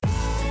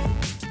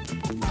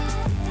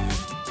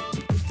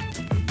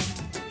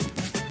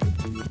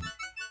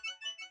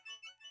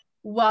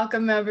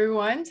Welcome,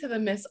 everyone, to the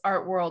Miss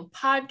Art World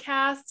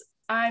podcast.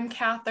 I'm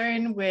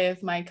Catherine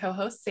with my co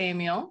host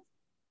Samuel.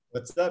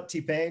 What's up,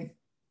 T-Pain?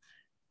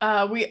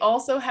 We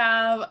also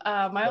have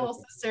my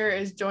little sister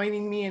is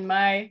joining me in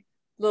my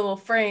little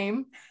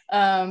frame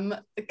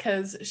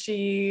because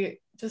she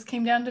just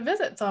came down to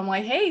visit. So I'm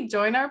like, hey,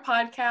 join our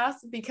podcast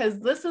because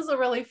this is a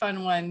really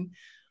fun one.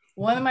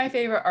 One of my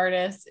favorite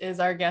artists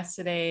is our guest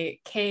today.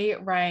 K.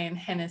 Ryan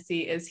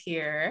Hennessy is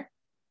here.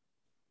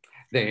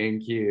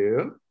 Thank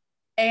you.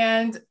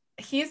 And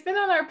he's been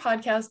on our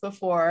podcast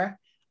before,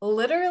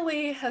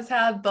 literally has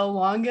had the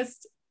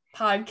longest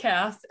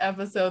podcast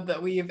episode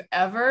that we've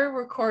ever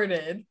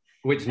recorded.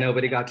 Which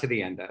nobody got to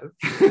the end of.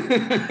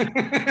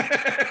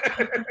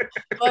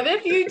 But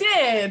if you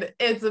did,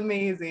 it's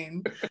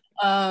amazing.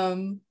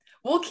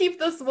 We'll keep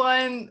this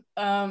one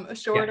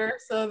shorter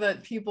so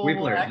that people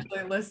will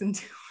actually listen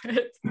to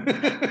it.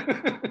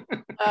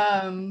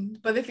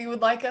 But if you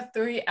would like a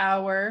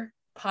 3-hour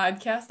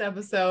podcast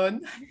episode,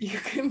 you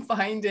can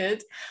find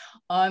it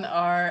on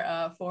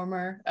our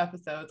former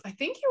episodes. I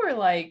think you were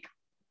like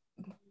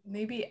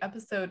maybe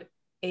episode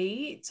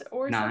 8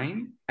 or 9.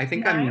 Something. I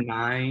think 9. I'm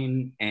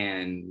 9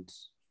 and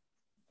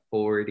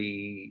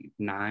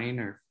 49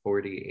 or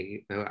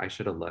 48. Oh, I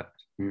should have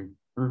looked.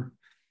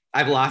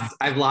 I've lost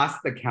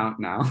the count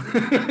now.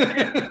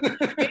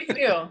 Me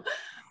too.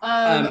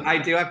 I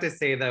do have to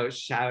say though,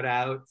 shout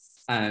outs.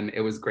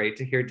 It was great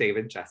to hear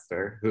David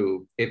Jester,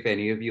 who, if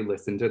any of you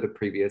listened to the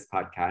previous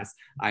podcast,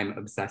 I'm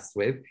obsessed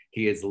with.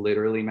 He is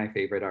literally my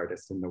favorite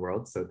artist in the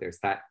world. So there's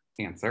that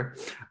answer.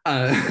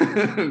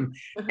 And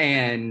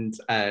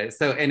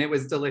it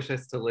was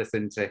delicious to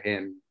listen to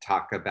him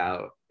talk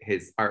about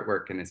his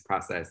artwork and his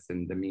process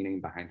and the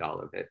meaning behind all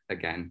of it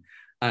again.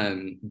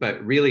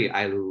 But really,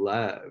 I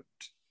loved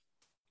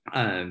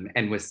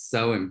and was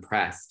so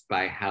impressed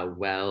by how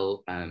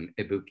well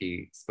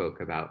Ibuki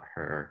spoke about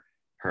her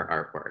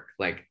artwork.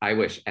 Like, I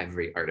wish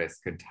every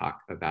artist could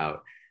talk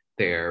about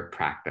their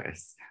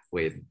practice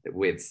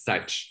with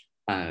such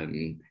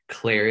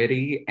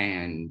clarity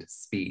and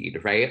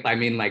speed, right? I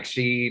mean, like,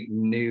 she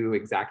knew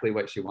exactly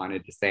what she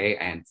wanted to say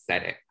and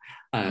said it.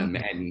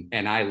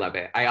 And I love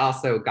it. I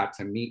also got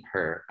to meet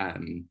her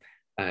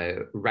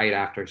right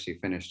after she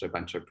finished a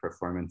bunch of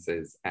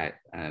performances at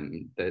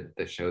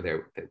the show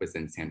there that was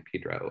in San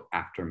Pedro,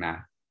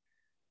 Aftermath.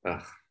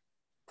 Ugh,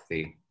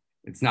 see,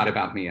 it's not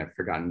about me. I've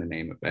forgotten the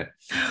name of it.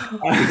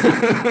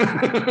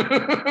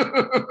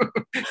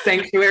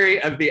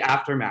 Sanctuary of the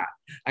Aftermath.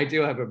 I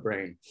do have a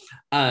brain,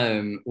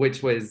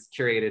 which was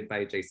curated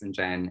by Jason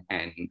Jen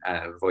and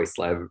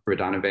Vojislav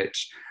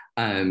Radonovich.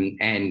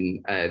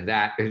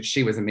 That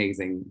she was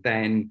amazing.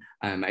 Then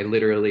I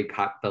literally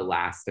caught the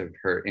last of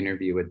her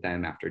interview with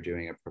them after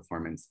doing a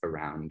performance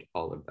around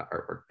all of the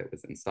artwork that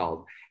was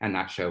installed, and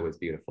that show was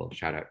beautiful.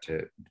 Shout out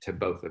to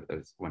both of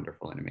those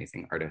wonderful and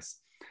amazing artists,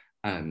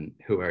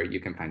 you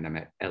can find them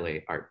at LA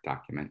Art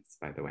Documents,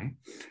 by the way.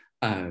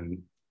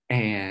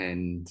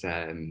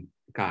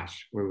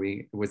 Gosh,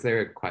 was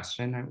there a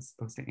question I was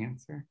supposed to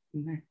answer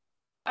in there?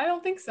 I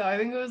don't think so. I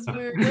think it was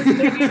weird.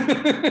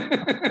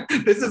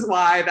 This is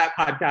why that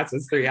podcast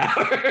is 3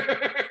 hours.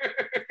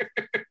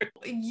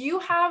 You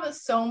have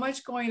so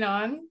much going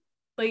on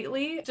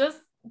lately. Just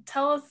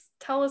tell us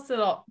it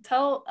all.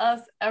 Tell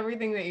us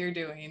everything that you're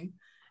doing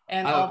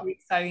and all the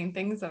exciting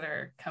things that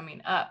are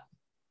coming up.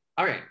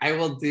 All right, I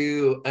will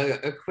do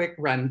a quick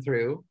run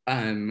through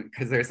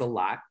because there's a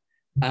lot.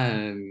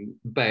 And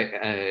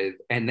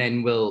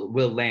then we'll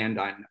land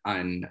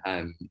on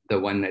the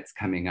one that's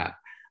coming up.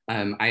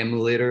 I am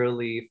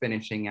literally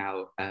finishing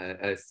out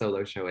a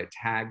solo show at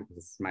TAG.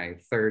 This is my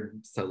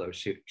 3rd solo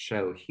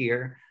show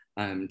here.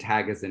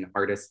 TAG is an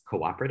artist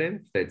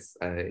cooperative that's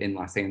in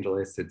Los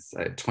Angeles. It's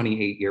a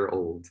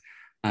 28-year-old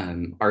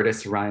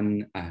artist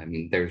run.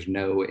 There's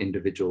no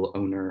individual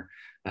owner.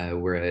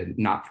 We're a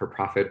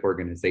not-for-profit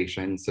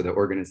organization, so the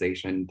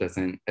organization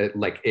doesn't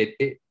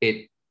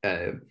it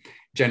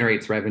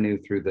generates revenue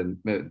through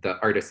the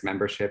artist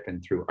membership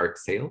and through art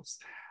sales.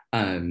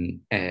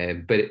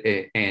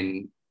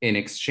 In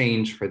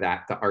exchange for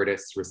that, the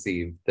artists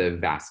receive the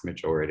vast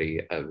majority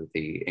of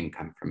the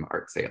income from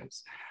art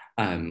sales,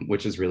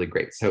 which is really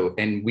great. So,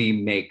 and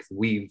we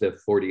the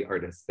 40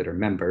 artists that are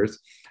members,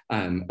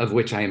 of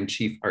which I am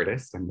chief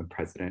artist. I'm the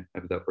president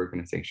of the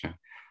organization.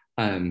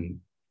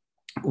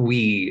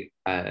 We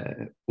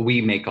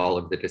make all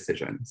of the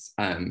decisions,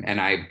 and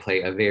I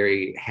play a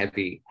very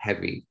heavy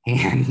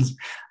hand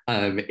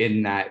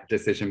in that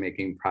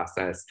decision-making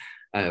process.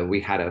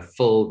 We had a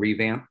full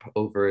revamp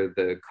over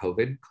the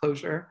COVID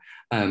closure.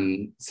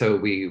 So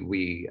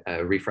we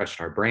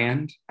refreshed our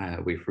brand.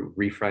 We've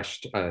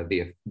refreshed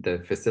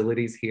the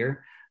facilities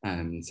here.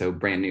 So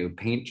brand new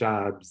paint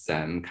jobs,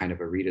 kind of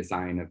a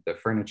redesign of the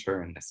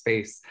furniture and the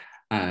space.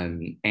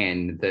 And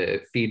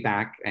the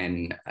feedback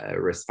and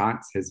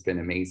response has been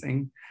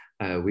amazing.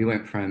 We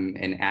went from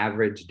an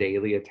average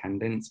daily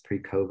attendance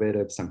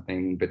pre-COVID of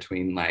something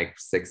between like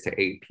 6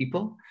 to 8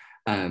 people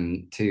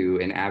to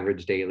an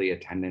average daily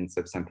attendance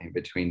of something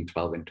between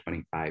 12 and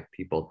 25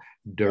 people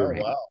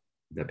during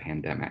the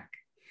pandemic.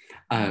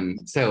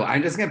 So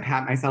I'm just gonna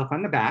pat myself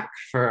on the back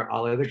for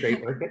all of the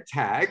great work at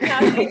TAG. Yeah,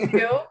 thank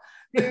you.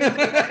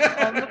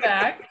 On the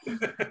back.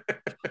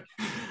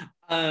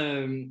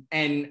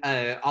 And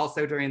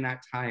also during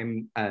that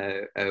time,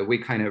 we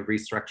kind of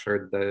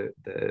restructured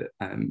the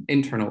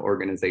internal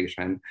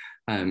organization.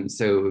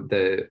 So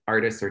the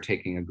artists are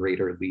taking a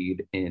greater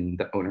lead in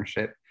the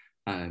ownership.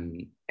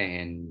 And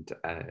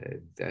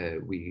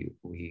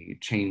we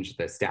changed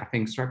the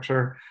staffing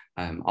structure,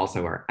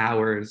 also our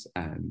hours,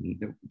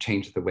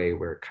 changed the way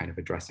we're kind of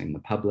addressing the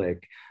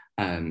public.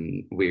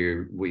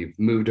 We've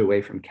moved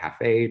away from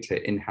cafe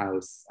to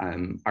in-house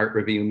art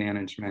review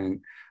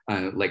management,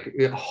 like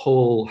a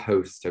whole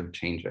host of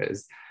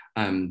changes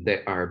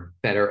that are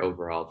better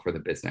overall for the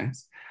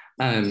business.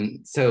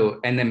 So,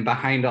 and then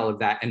behind all of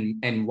that,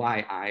 and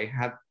why I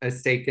have a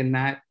stake in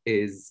that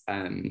is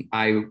I'm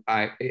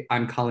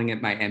calling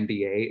it my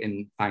MBA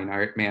in fine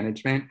art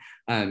management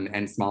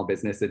and small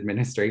business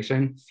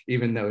administration,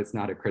 even though it's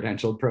not a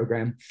credentialed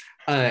program.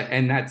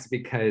 And that's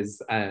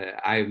because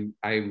I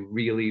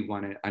really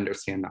want to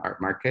understand the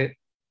art market.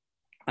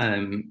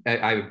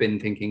 I've been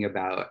thinking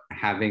about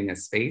having a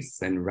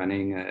space and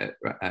running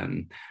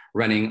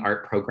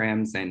art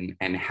programs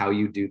and how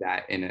you do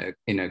that in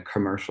a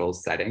commercial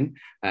setting,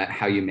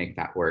 how you make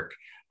that work.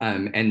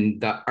 And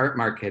the art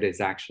market is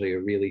actually a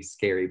really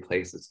scary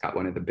place. It's got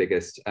one of the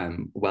biggest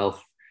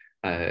wealth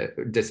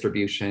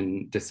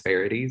distribution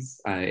disparities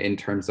in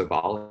terms of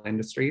all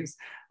industries.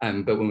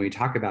 But when we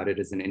talk about it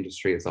as an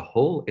industry as a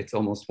whole, it's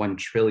almost $1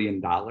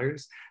 trillion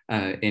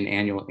in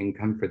annual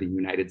income for the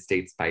United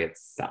States by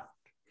itself.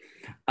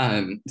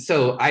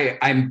 So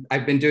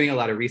I've been doing a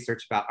lot of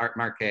research about art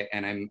market,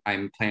 and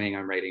I'm planning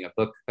on writing a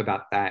book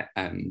about that,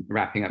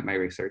 wrapping up my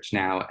research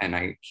now, and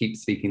I keep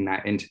speaking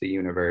that into the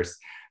universe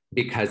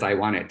because I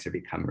want it to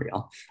become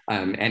real.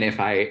 And if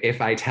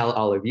I tell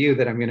all of you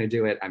that I'm going to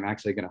do it, I'm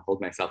actually going to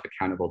hold myself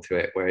accountable to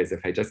it. Whereas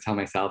if I just tell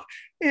myself,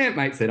 it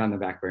might sit on the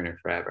back burner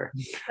forever.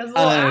 Because we'll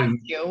ask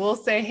you, we'll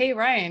say, hey,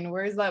 Ryan,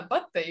 where's that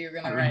book that you're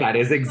going to write? That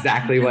is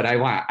exactly what I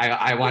want.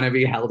 I want to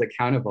be held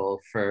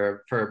accountable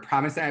for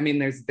promising. I mean,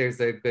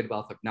 there's a good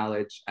wealth of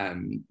knowledge.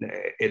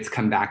 It's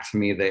come back to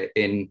me that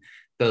in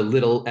the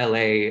little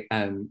LA,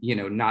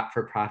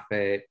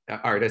 not-for-profit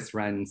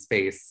artist-run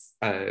space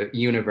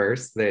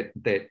universe that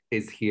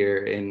is here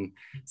in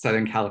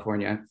Southern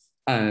California,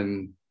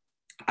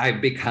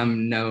 I've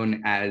become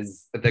known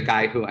as the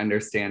guy who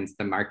understands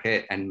the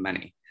market and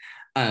money,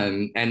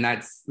 and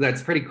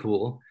that's pretty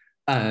cool.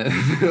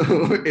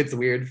 It's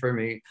weird for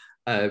me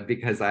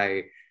because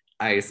I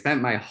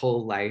spent my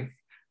whole life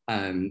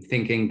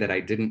thinking that I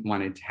didn't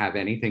want to have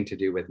anything to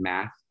do with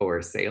math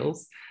or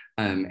sales.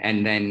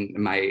 And then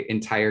my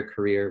entire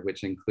career,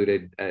 which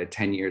included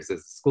 10 years as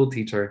a school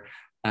teacher,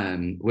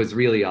 was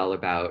really all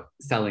about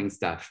selling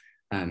stuff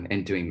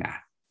and doing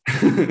math.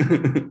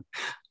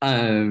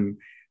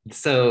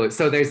 So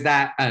there's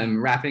that.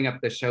 Wrapping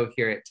up the show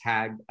here at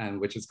TAG,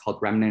 which is called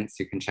Remnants.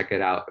 You can check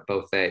it out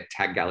both at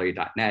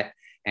taggallery.net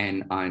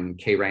and on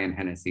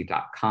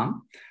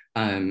kryanhennessy.com.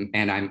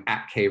 And I'm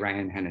at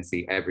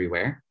kryanhennessy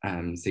everywhere.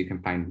 So you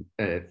can find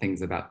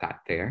things about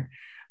that there.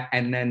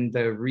 And then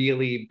the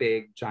really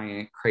big,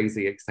 giant,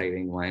 crazy,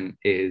 exciting one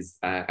is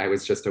I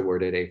was just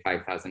awarded a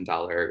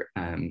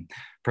 $5,000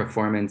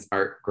 performance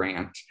art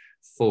grant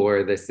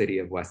for the city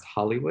of West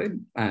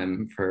Hollywood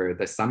for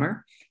the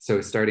summer.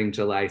 So starting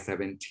July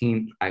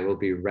 17th, I will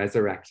be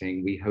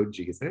resurrecting WeHo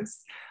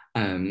Jesus.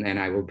 And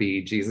I will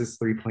be Jesus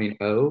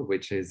 3.0,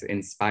 which is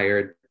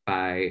inspired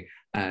by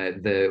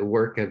the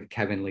work of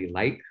Kevin Lee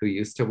Light, who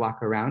used to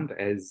walk around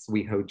as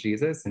WeHo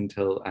Jesus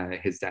until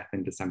his death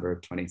in December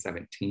of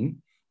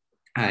 2017.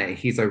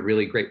 He's a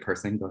really great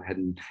person. Go ahead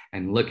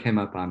and look him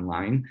up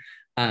online.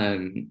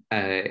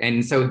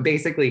 And so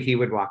basically he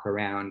would walk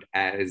around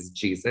as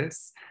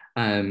Jesus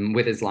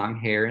with his long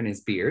hair and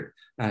his beard,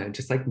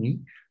 just like me,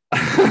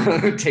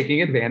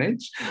 taking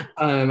advantage.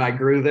 I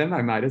grew them,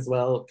 I might as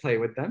well play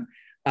with them.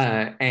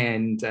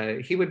 And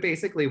he would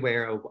basically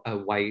wear a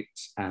white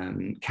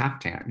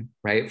caftan,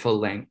 right? Full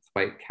length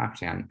white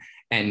caftan,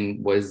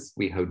 and was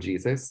WeHo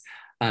Jesus.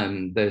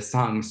 The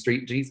song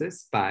Street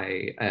Jesus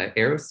by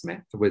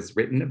Aerosmith was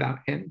written about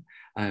him.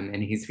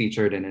 And he's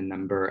featured in a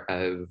number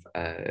of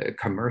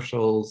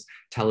commercials,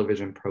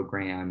 television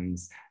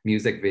programs,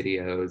 music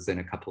videos, and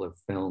a couple of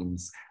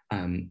films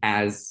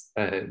as,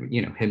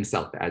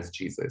 himself as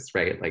Jesus,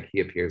 right? Like he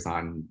appears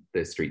on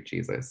the Street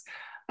Jesus.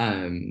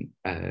 And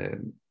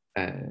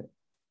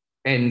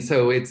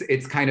so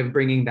it's kind of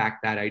bringing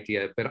back that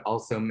idea, but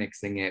also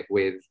mixing it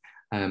with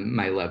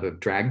my love of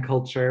drag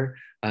culture,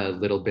 a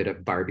little bit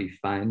of Barbie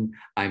fun.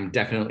 I'm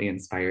definitely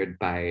inspired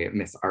by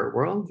Miss Art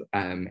World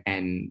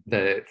and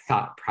the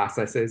thought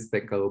processes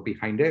that go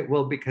behind it.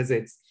 Well, because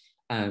it's,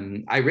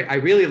 I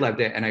really loved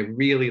it. And I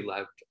really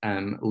loved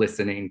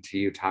listening to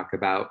you talk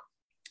about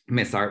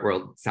Miss Art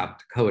World South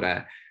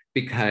Dakota,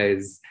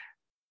 because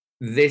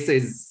this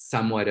is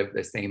somewhat of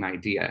the same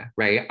idea,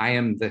 right? I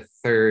am the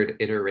third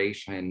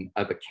iteration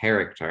of a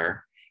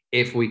character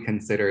if we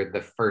consider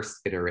the first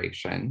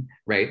iteration,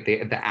 right?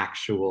 The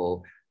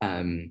actual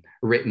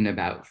written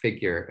about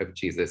figure of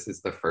Jesus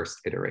is the first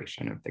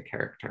iteration of the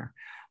character.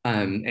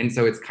 And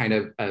so it's kind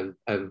of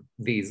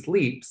these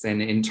leaps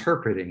and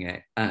interpreting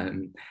it.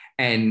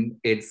 And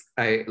it's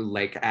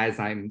like, as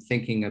I'm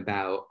thinking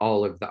about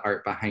all of the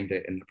art behind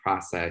it in the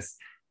process,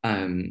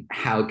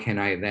 how can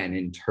I then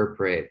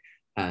interpret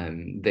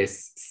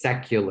this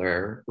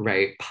secular,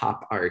 right,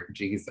 pop art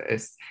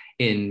Jesus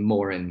in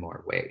more and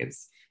more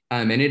ways?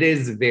 And it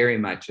is very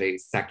much a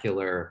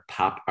secular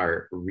pop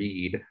art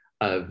read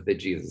of the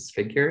Jesus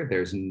figure.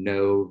 There's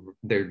no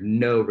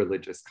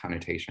religious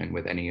connotation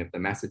with any of the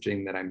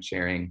messaging that I'm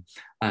sharing.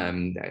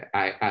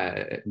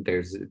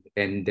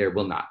 There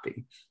will not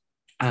be.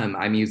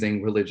 I'm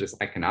using religious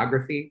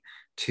iconography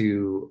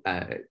to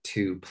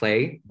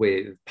play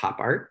with pop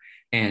art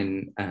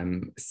and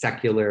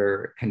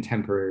secular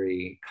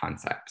contemporary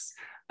concepts.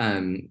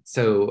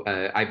 So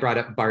I brought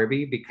up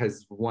Barbie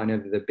because one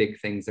of the big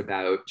things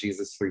about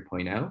Jesus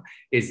 3.0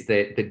 is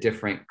that the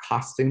different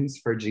costumes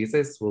for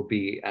Jesus will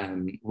be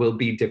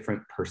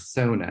different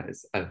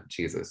personas of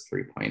Jesus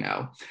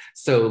 3.0.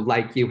 So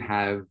like you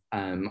have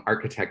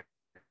architect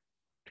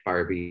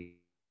Barbie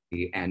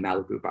and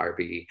Malibu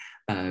Barbie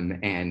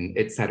and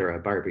etc.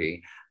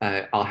 Barbie,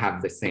 I'll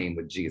have the same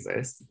with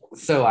Jesus.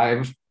 So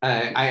I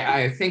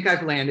think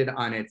I've landed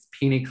on its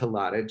pina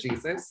colada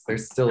Jesus.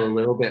 There's still a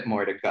little bit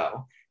more to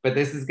go, but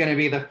this is going to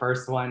be the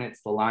first one.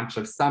 It's the launch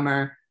of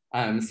summer.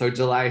 So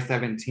July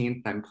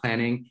 17th, I'm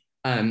planning.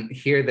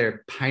 Here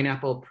they're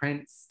pineapple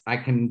prints. I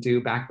can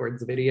do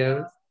backwards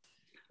videos.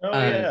 Oh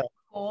yeah.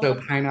 So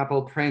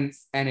pineapple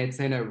prints, and it's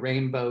in a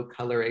rainbow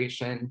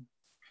coloration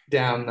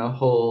down the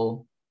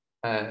whole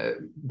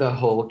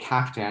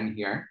caftan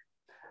here.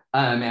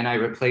 And I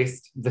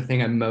replaced, the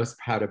thing I'm most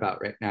proud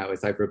about right now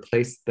is I've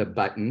replaced the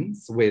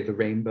buttons with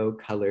rainbow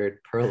colored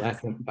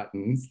pearlescent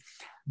buttons,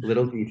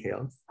 little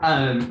details.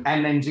 And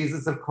then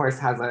Jesus, of course,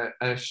 has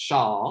a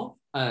shawl.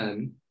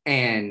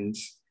 And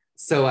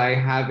so I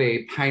have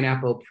a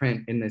pineapple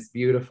print in this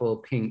beautiful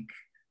pink,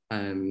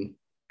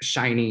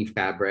 shiny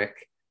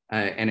fabric.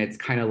 And it's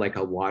kind of like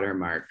a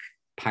watermark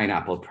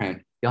pineapple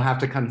print. You'll have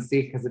to come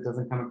see because it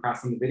doesn't come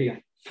across in the video.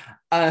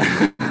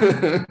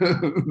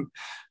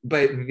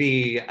 But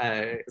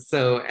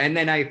so, and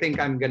then I think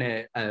I'm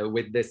gonna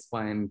with this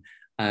one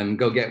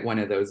go get one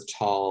of those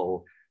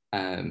tall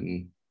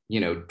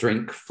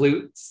drink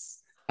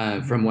flutes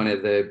from one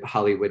of the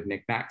Hollywood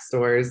knickknack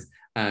stores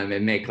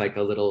and make like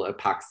a little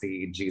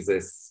epoxy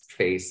Jesus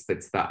face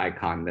that's the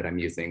icon that I'm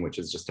using, which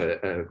is just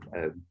a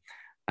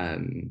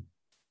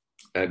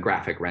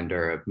graphic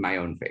render of my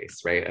own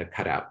face, right? A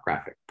cutout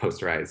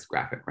posterized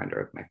graphic render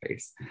of my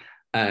face.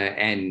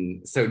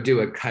 And so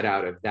do a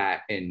cutout of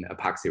that in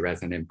epoxy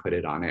resin and put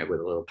it on it with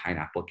a little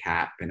pineapple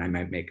cap. And I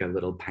might make a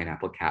little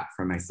pineapple cap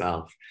for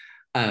myself.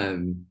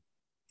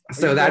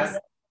 So that's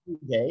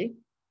day.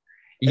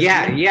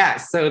 Yeah.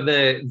 So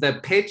the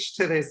pitch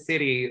to the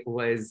city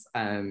was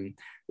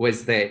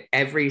that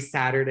every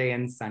Saturday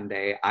and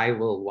Sunday, I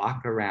will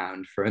walk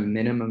around for a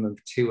minimum of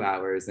 2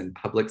 hours in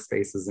public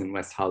spaces in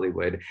West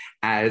Hollywood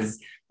as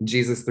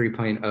Jesus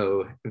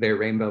 3.0, their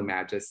rainbow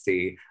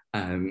majesty,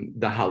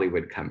 the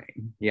Hollywood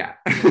coming. Yeah.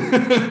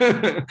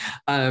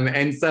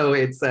 And so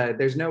it's,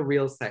 there's no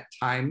real set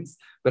times,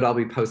 but I'll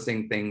be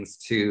posting things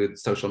to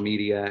social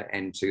media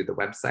and to the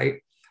website.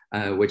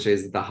 Which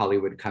is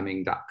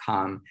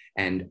thehollywoodcoming.com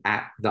and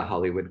at The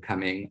Hollywood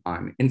Coming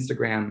on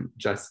Instagram,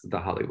 just The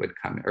Hollywood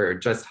Coming, or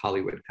just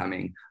Hollywood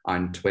Coming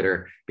on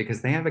Twitter,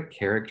 because they have a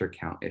character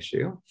count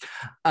issue.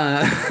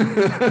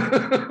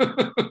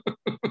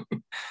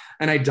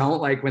 And I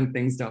don't like when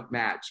things don't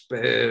match.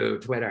 Boo,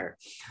 Twitter.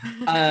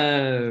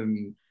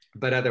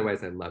 But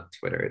otherwise, I love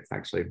Twitter. It's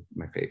actually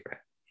my favorite.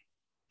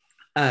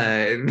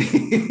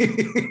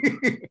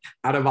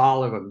 Out of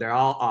all of them, they're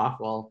all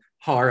awful,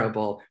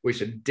 horrible. We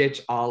should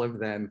ditch all of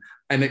them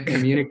and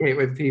communicate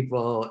with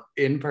people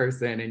in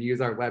person and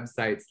use our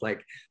websites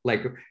like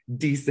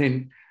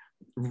decent,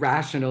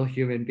 rational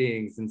human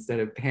beings instead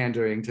of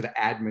pandering to the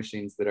ad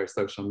machines that are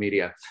social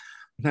media.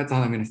 That's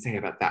all I'm going to say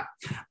about that.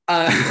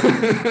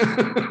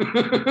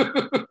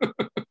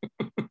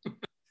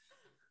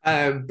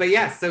 But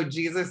yeah, so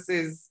Jesus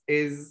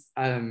is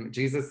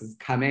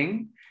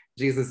coming.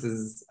 Jesus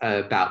is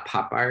about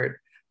pop art.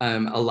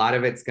 A lot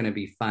of it's going to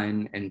be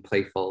fun and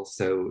playful.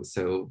 So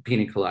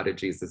Pina Colada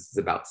Jesus is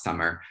about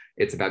summer.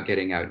 It's about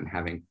getting out and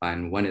having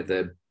fun. One of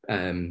the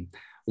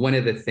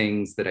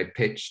things that I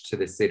pitched to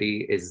the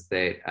city is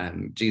that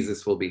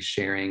Jesus will be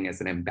sharing as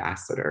an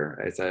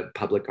ambassador, as a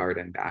public art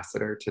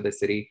ambassador to the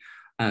city.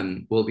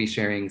 We'll be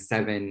sharing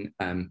 7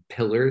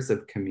 pillars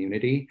of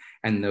community,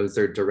 and those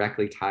are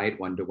directly tied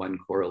one-to-one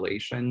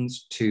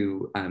correlations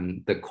to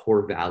the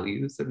core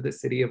values of the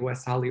city of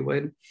West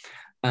Hollywood.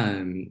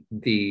 And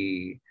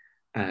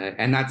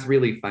that's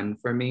really fun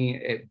for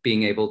me,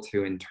 being able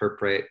to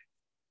interpret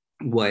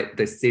what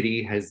the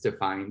city has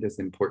defined as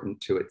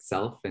important to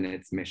itself and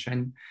its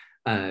mission,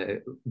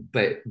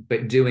 but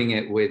doing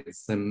it with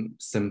some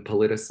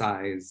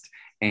politicized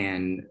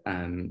and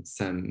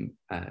some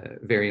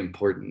very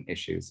important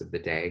issues of the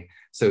day.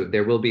 So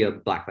there will be a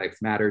Black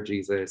Lives Matter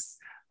Jesus.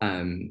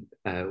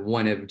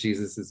 One of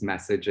Jesus's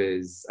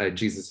messages,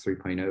 Jesus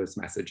 3.0's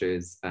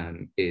messages,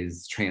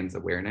 is trans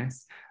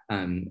awareness.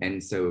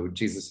 And so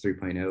Jesus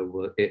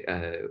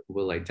 3.0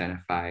 will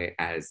identify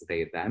as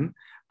they, them,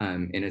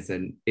 and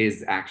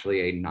is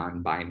actually a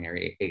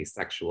non-binary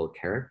asexual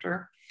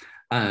character.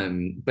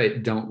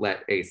 But don't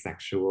let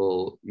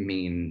asexual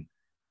mean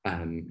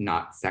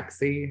not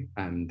sexy.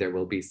 There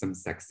will be some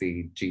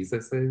sexy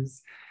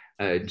Jesuses.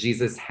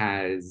 Jesus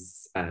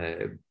has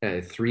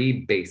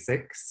 3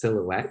 basic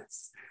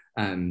silhouettes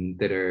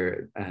that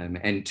are,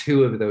 and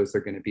 2 of those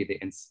are going to be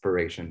the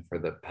inspiration for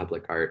the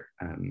public art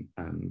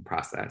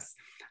process.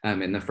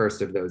 And the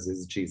first of those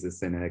is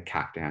Jesus in a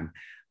caftan,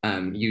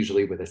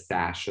 usually with a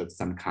sash of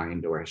some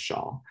kind or a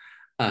shawl.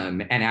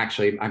 And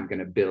actually, I'm going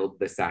to build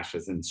the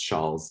sashes and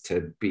shawls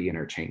to be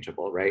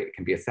interchangeable, right? It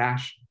can be a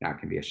sash, now it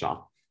can be a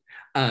shawl.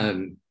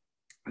 And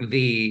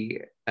then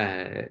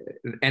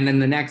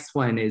the next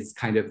one is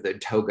kind of the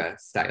toga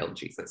style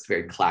Jesus,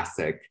 very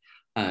classic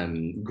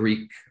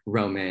Greek,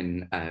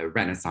 Roman,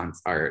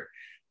 Renaissance art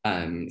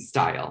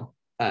style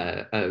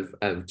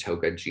of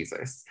toga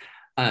Jesus.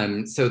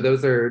 So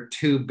those are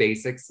 2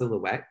 basic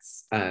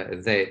silhouettes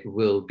that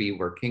we'll be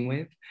working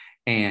with.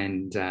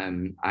 And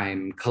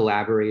I'm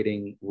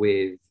collaborating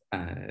with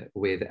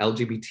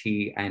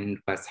LGBT and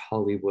West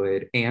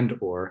Hollywood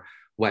or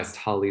West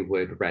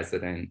Hollywood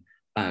resident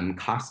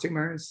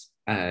costumers.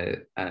 So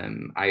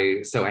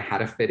I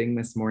had a fitting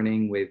this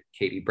morning with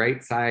Katie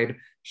Brightside.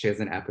 She has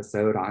an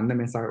episode on the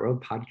Miss Art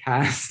World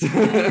podcast.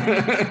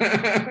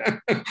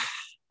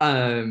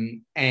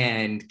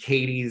 And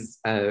Katie is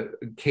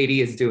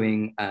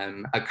doing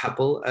a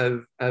couple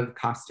of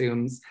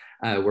costumes.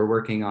 We're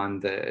working on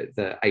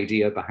the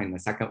idea behind the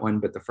second one,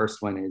 but the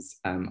first one is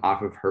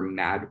off of her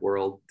Mad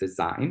World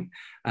design,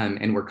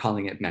 and we're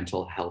calling it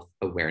Mental Health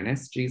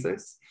Awareness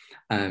Jesus.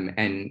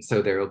 And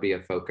so there will be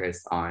a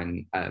focus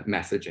on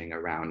messaging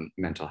around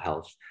mental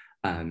health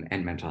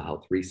and mental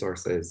health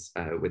resources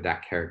with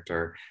that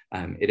character.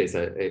 It is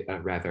a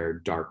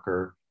rather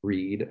darker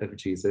read of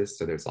Jesus.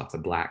 So there's lots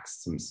of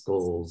blacks, some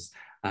skulls.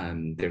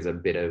 There's a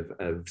bit of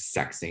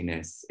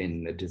sexiness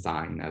in the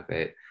design of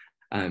it.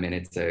 And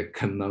it's a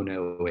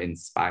kimono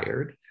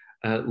inspired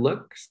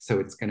look. So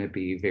it's going to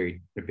be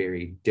very,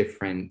 very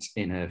different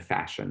in a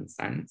fashion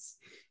sense.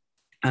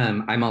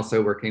 I'm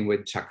also working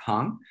with Chuck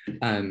Hong,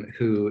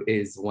 who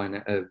is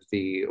one of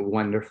the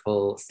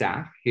wonderful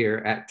staff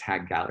here at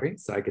Tag Gallery.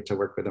 So I get to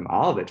work with him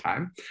all the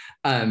time.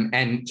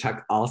 And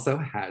Chuck also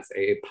has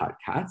a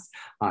podcast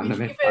on the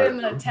Myth Art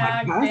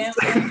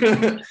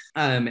podcast.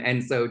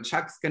 And so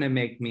Chuck's going to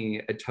make me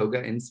a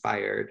toga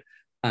inspired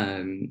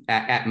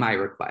at my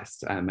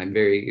request. I'm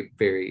very,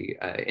 very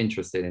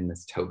interested in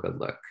this toga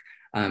look.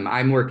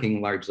 I'm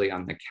working largely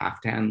on the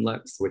caftan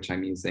looks, which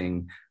I'm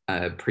using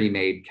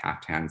pre-made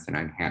caftans, and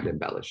I'm hand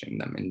embellishing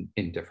them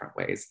in different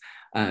ways.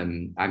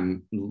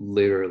 I'm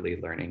literally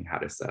learning how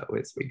to sew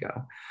as we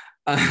go.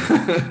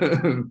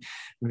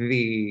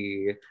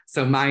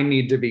 So mine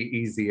need to be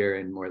easier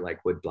and more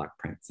like woodblock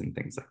prints and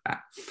things like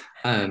that.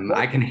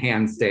 I can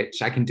hand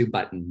stitch, I can do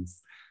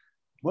buttons.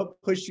 What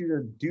pushed you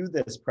to do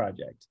this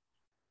project?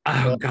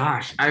 Oh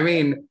gosh, I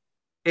mean,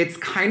 it's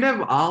kind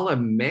of all a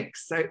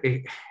mix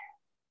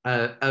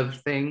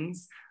of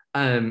things.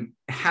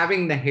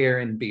 Having the hair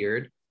and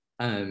beard,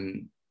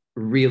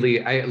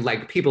 really, I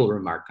like, people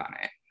remark on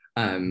it.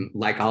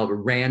 Like all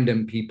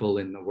random people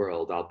in the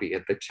world, I'll be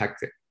at the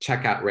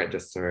checkout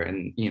register,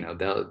 and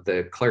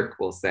the clerk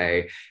will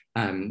say,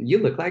 "You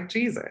look like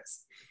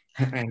Jesus,"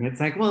 and it's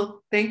like,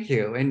 well, thank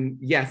you. And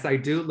yes, I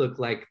do look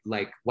like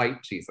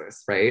white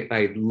Jesus, right?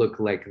 I look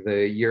like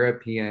the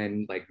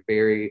European, like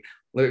very,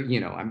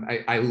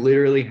 I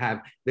literally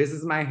have, this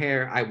is my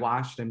hair. I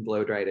washed and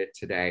blow dried it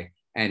today.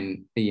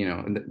 And,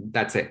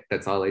 that's it.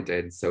 That's all I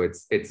did. So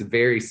it's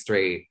very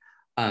straight,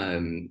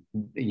 and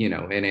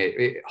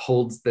it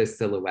holds the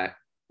silhouette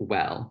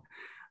well.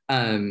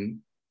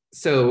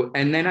 So,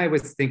 and then I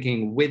was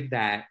thinking with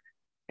that,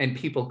 and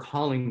people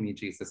calling me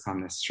Jesus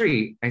on the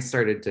street, I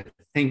started to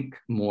think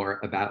more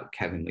about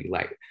Kevin Lee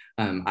Light.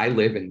 I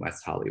live in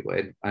West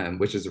Hollywood,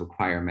 which is a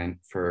requirement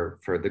for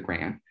the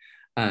grant,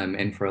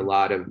 and for a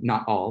lot of,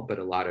 not all, but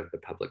a lot of the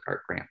public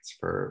art grants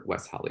for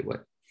West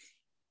Hollywood.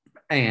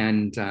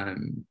 And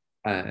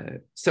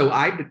so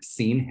I'd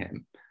seen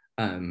him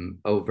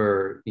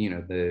over,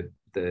 the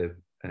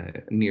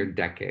near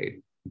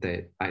decade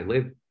that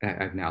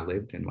I've now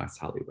lived in West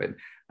Hollywood.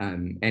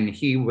 And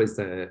he was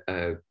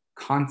a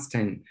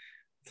constant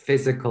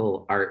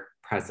physical art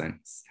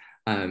presence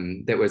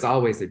that was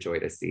always a joy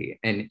to see.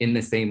 And in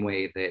the same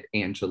way that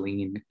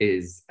Angeline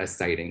is a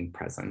sighting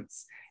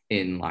presence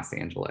in Los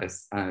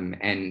Angeles.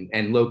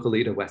 And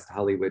locally to West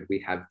Hollywood, we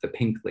have the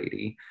Pink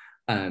Lady.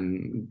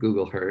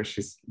 Google her,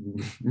 she's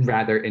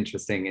rather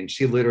interesting, and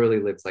she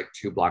literally lives like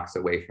 2 blocks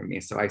away from me.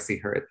 So I see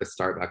her at the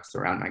Starbucks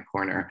around my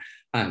corner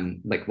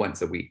like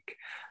once a week.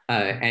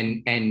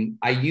 And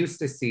I used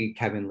to see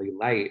Kevin Lee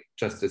Light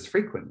just as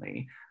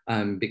frequently.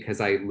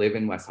 because I live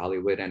in West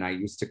Hollywood and I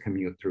used to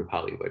commute through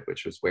Hollywood,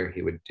 which was where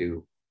he would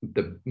do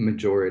the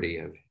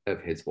majority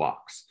of his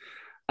walks.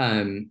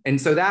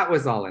 And so that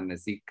was all in the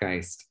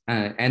zeitgeist.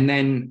 And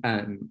then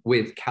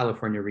with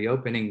California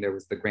reopening, there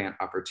was the grant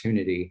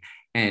opportunity.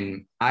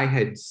 And I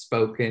had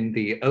spoken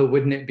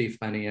wouldn't it be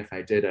funny if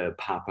I did a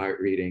pop art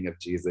reading of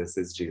Jesus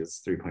as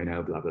Jesus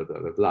 3.0, blah, blah, blah,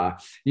 blah, blah.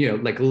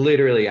 Like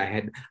literally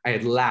I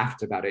had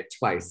laughed about it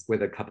twice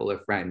with a couple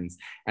of friends.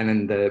 And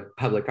then the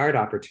public art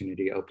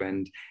opportunity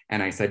opened.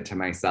 And I said to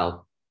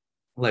myself,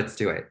 let's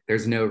do it.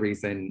 There's no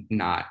reason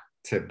not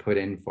to put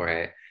in for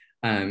it.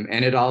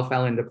 And it all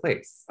fell into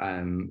place. But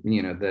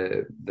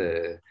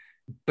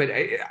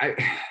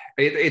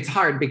it's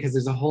hard because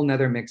there's a whole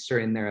nother mixture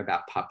in there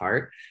about pop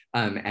art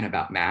and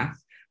about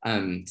math.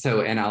 And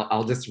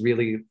I'll just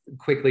really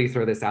quickly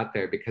throw this out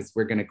there because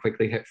we're going to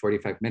quickly hit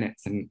 45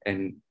 minutes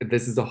and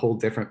this is a whole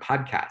different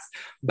podcast.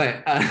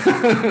 But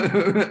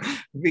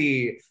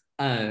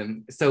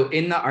so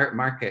in the art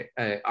market,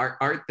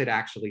 art that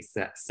actually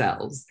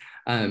sells,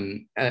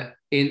 the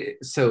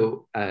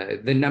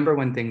number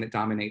one thing that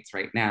dominates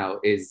right now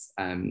is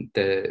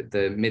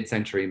the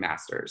mid-century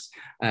masters.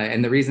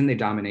 And the reason they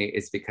dominate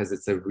is because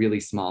it's a really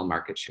small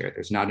market share.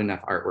 There's not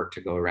enough artwork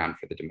to go around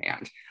for the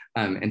demand.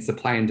 And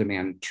supply and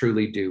demand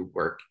truly do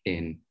work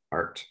in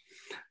art.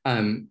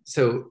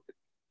 So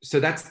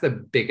that's the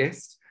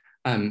biggest.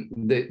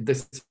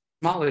 The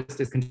smallest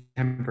is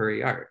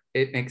contemporary art.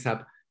 It makes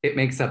up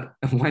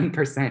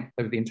 1%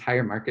 of the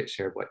entire market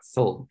share of what's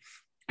sold.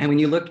 And when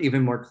you look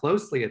even more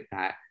closely at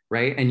that,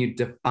 right, and you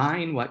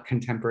define what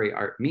contemporary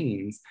art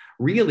means,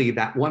 really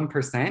that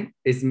 1%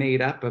 is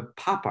made up of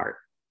pop art,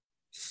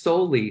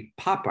 solely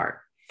pop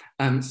art.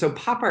 So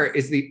pop art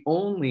is the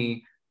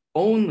only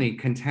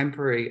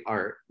contemporary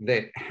art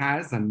that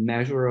has a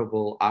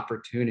measurable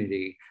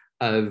opportunity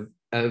of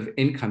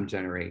income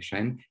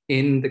generation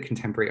in the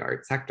contemporary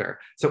art sector.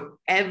 So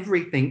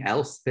everything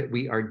else that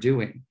we are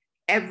doing,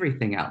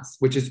 everything else,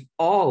 which is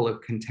all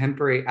of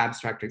contemporary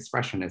abstract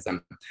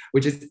expressionism,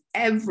 which is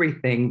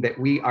everything that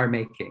we are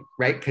making,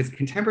 right? Because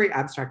contemporary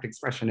abstract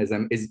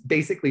expressionism is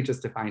basically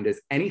just defined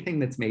as anything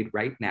that's made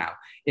right now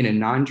in a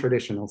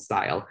non-traditional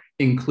style,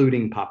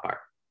 including pop art.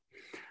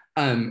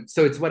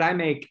 So it's what I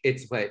make,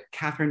 it's what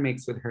Catherine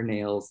makes with her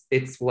nails,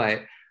 it's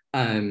what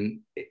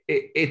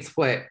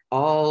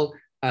all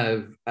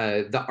of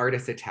the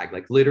artists at TAG,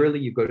 like literally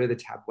you go to the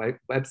TAG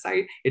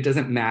website, it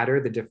doesn't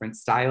matter the different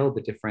style,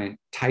 the different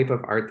type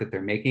of art that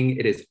they're making,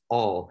 it is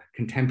all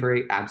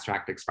contemporary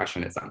abstract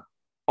expressionism.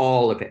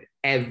 All of it,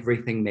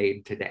 everything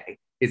made today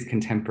is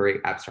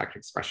contemporary abstract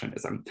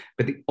expressionism.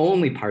 But the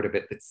only part of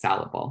it that's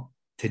sellable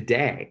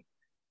today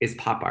is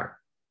pop art.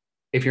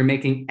 If you're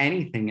making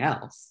anything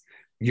else,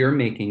 you're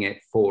making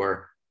it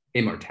for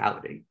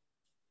immortality.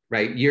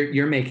 Right?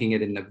 You're making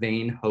it in the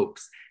vain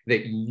hopes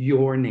that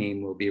your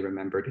name will be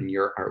remembered and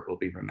your art will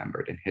be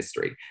remembered in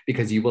history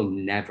because you will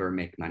never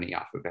make money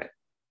off of it.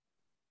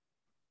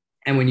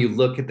 And when you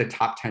look at the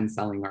top 10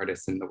 selling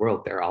artists in the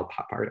world, they're all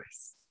pop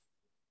artists.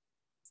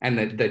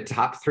 And the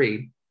top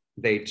three,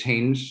 they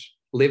change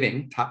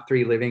top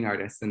three living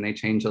artists, and they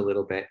change a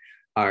little bit,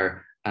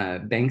 are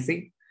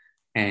Banksy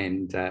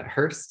and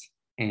Hearst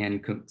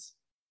and Kuntz.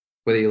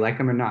 Whether you like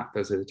them or not,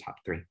 those are the top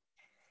three.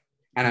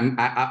 And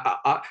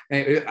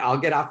I'll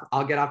get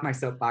off my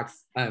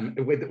soapbox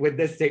with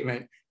this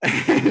statement,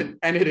 and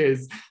it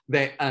is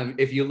that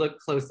if you look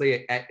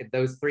closely at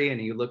those three and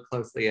you look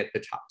closely at the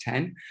top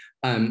 10,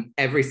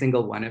 every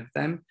single one of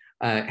them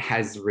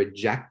has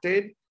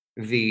rejected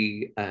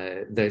the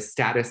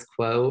status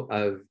quo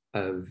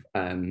of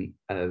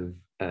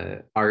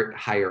art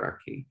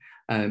hierarchy,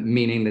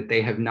 meaning that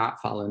they have not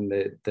followed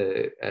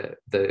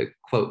the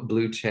quote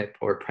blue chip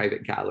or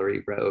private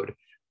gallery road.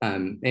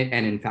 And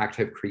in fact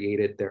have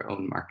created their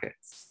own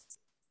markets.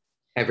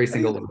 Every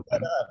single one of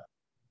them.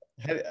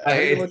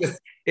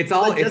 It's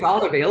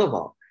all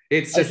available.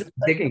 It's just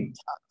digging.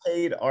 Top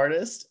paid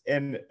artist,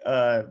 and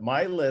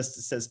my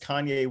list says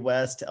Kanye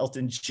West,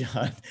 Elton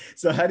John.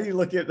 So how do you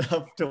look it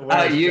up to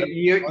West?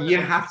 You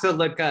have to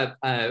look up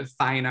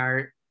fine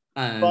art.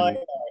 Fine art.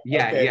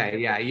 Yeah, okay.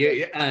 Yeah.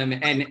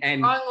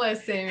 And wrong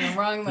list, Samuel.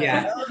 Wrong list.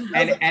 Yeah,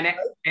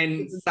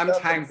 and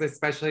sometimes,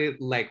 especially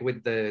like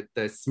with the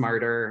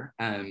smarter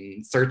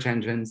search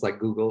engines like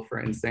Google,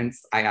 for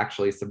instance, I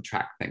actually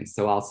subtract things.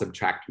 So I'll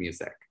subtract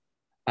music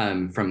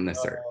from the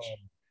search,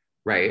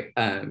 right?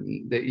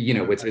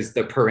 Which is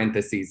the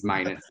parentheses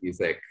minus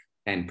music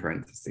and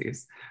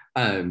parentheses.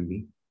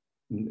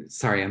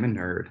 Sorry, I'm a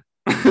nerd.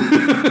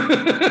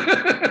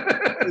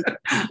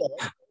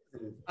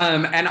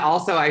 And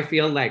also I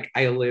feel like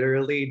I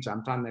literally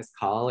jumped on this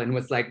call and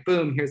was like,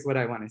 boom, here's what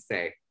I want to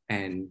say.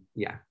 And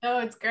yeah. Oh,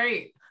 it's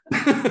great.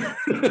 I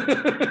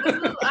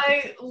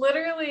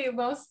literally,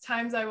 most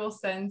times I will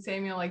send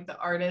Samuel like the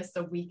artist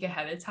a week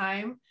ahead of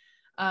time.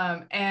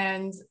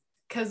 And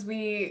because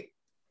we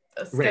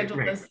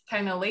scheduled this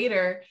kind of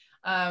later.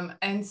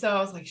 And so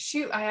I was like,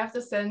 shoot, I have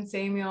to send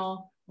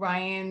Samuel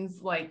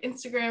Ryan's like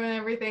Instagram and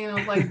everything. And I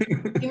was like,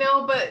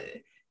 but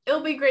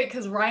it'll be great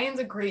because Ryan's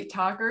a great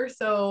talker.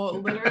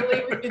 So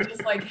literally we could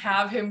just like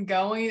have him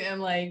going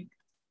and like.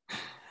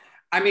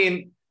 I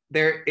mean,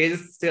 there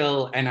is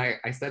still, and I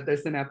said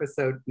this in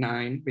episode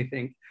 9, we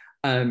think,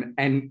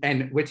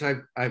 and which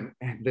I've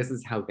this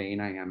is how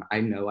vain I am.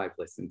 I know I've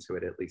listened to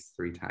it at least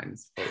 3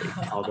 times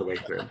fully, all the way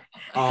through.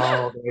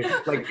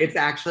 Like it's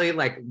actually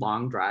like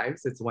long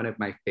drives. It's one of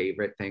my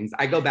favorite things.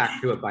 I go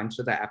back to a bunch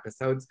of the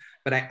episodes,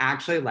 but I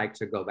actually like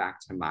to go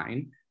back to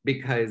mine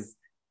because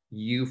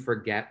you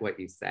forget what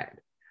you said.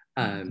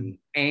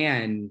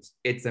 And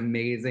it's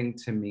amazing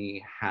to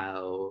me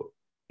how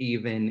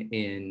even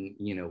in,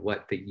 you know,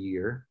 what, the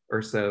year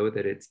or so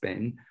that it's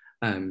been,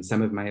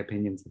 some of my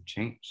opinions have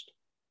changed.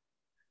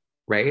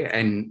 Right.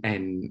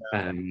 And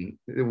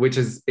which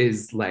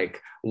is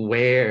like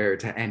where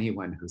to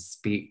anyone who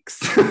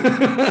speaks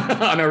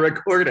on a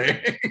recording.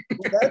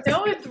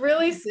 No, it's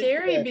really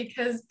scary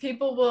because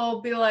people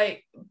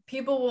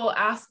will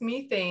ask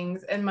me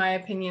things and my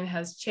opinion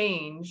has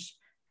changed.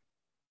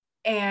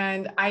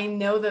 And I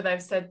know that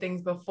I've said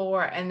things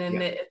before and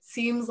then it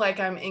seems like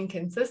I'm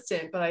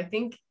inconsistent, but I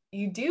think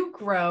you do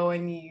grow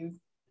and you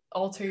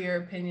alter your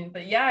opinion.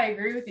 But yeah, I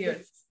agree with you.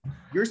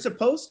 You're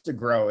supposed to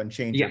grow and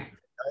change. Yeah.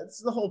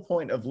 That's the whole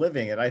point of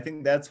living. And I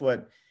think that's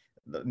what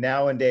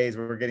nowadays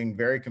we're getting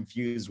very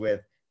confused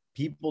with.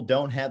 People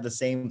don't have the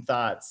same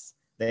thoughts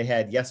they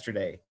had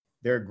yesterday.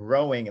 They're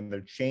growing and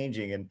they're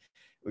changing. And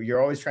you're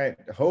always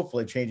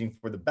hopefully changing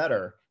for the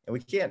better.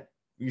 And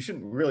you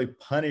shouldn't really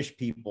punish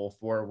people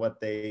for what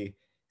they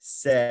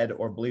said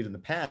or believed in the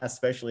past,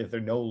 especially if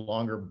they no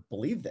longer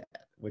believe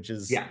that, which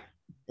is,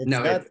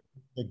 it's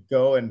to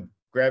go and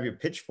grab your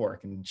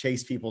pitchfork and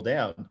chase people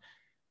down.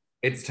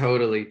 It's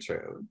totally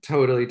true.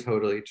 Totally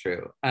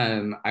true.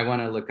 I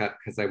want to look up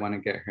because I want to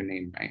get her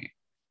name right.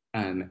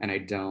 And I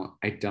don't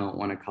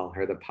want to call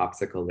her the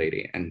popsicle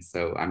lady. And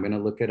so I'm going to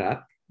look it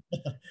up.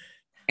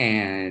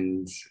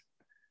 And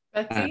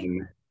Betsy?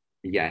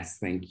 Yes,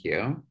 thank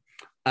you.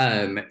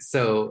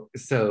 So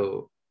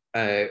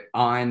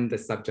on the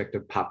subject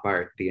of pop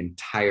art, the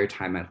entire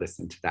time I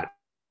listened to that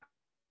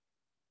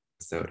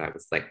episode, I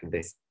was like,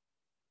 this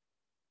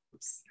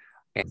is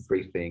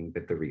everything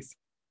that the research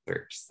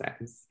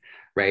says,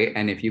 right?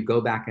 And if you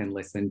go back and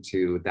listen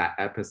to that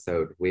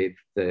episode with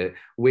the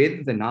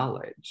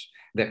knowledge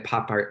that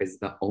pop art is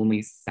the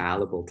only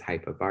salable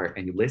type of art,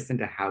 and you listen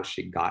to how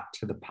she got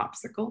to the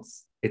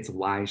popsicles, it's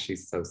why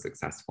she's so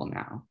successful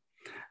now.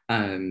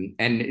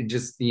 And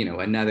just, you know,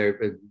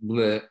 another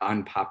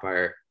on pop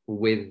art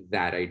with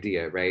that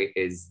idea, right,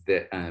 is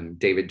that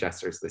David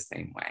Jester's the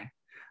same way.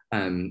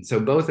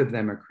 So both of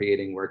them are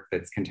creating work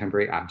that's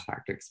contemporary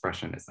abstract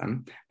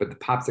expressionism, but the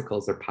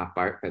popsicles are pop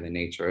art by the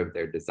nature of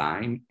their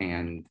design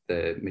and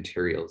the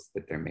materials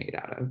that they're made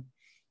out of.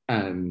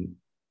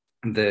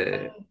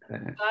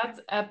 That's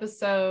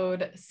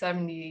episode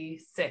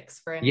 76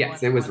 for anyone.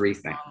 Yes, it was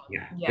recent.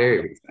 Yeah,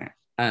 very recent.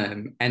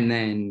 And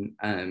then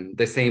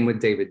the same with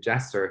David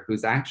Jester,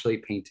 who's actually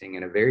painting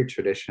in a very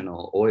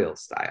traditional oil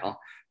style,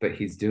 but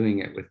he's doing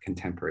it with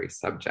contemporary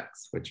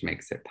subjects, which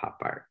makes it pop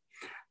art.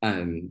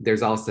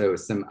 There's also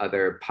some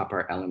other pop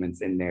art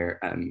elements in there.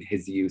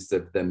 His use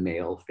of the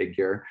male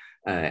figure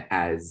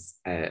as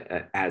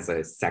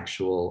a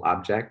sexual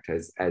object,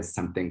 as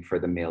something for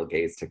the male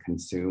gaze to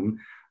consume,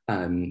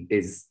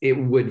 it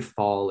would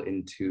fall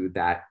into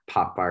that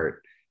pop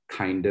art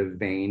kind of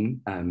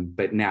vein,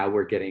 but now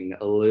we're getting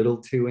a little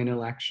too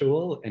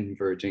intellectual and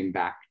verging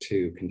back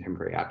to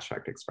contemporary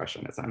abstract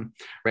expressionism,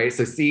 right?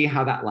 So see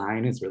how that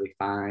line is really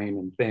fine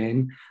and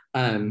thin,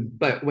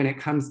 but when it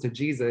comes to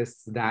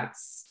Jesus,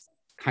 that's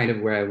kind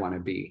of where I want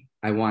to be.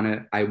 I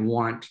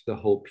want the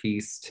whole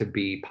piece to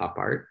be pop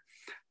art,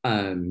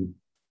 and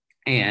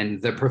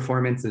the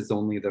performance is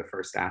only the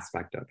first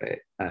aspect of it.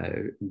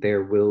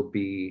 There will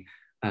be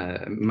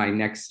my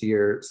next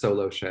year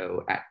solo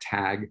show at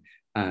TAG.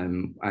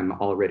 I'm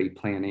already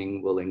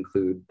planning will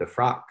include the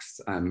frocks,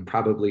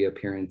 probably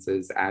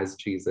appearances as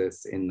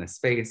Jesus in the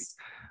space.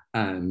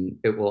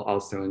 It will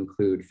also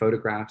include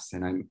photographs,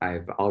 and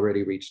I've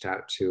already reached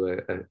out to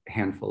a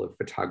handful of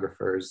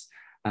photographers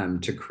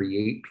to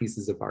create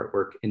pieces of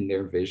artwork in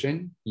their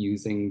vision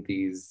using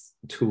these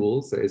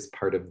tools as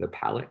part of the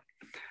palette.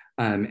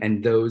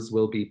 And those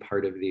will be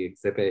part of the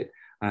exhibit.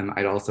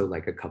 I'd also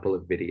like a couple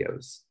of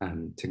videos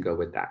to go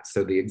with that.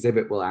 So the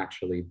exhibit will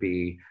actually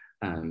be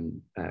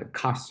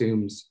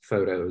costumes,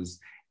 photos,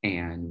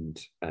 and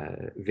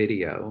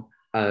video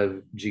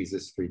of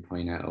Jesus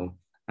 3.0,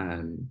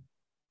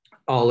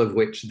 all of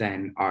which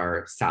then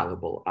are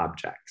salable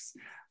objects.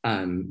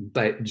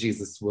 But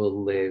Jesus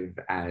will live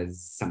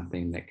as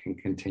something that can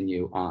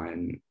continue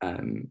on,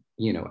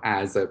 you know,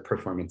 as a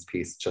performance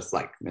piece, just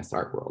like Miss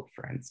Art World,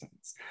 for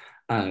instance.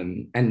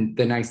 And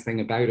the nice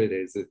thing about it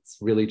is it's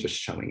really just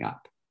showing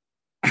up,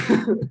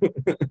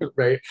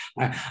 right?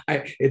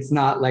 It's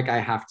not like I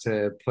have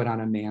to put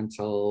on a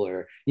mantle,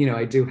 or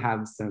I do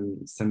have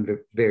some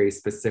very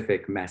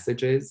specific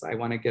messages I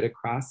want to get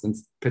across, and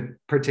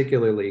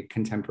particularly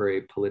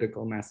contemporary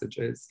political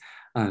messages,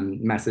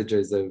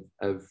 messages of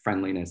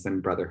friendliness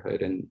and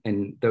brotherhood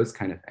and those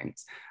kind of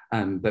things,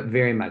 but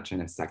very much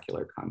in a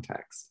secular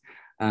context.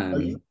 Are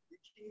you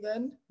preaching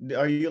then?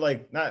 Are you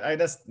like not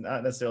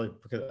necessarily,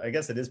 because I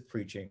guess it is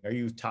preaching. Are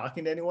you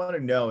talking to anyone, or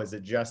no? Is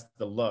it just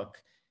the look?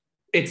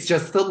 It's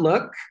just the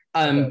look,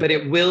 but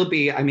it will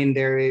be. I mean,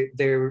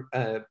 they're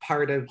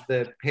part of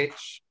the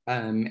pitch,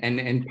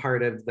 and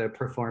part of the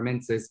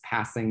performance is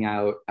passing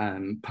out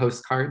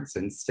postcards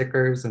and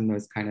stickers and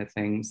those kind of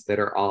things that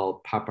are all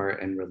pop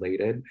art and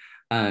related.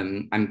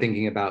 I'm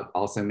thinking about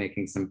also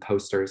making some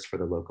posters for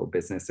the local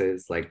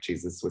businesses, like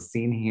Jesus Was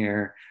Seen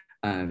Here,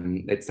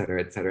 et cetera,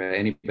 et cetera.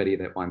 Anybody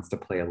that wants to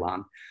play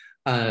along.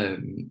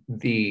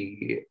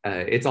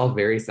 It's all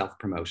very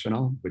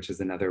self-promotional, which is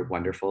another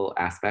wonderful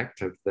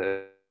aspect of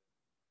the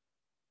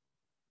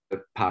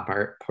pop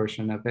art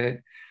portion of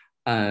it.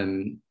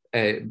 And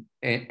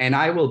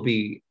I will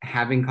be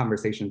having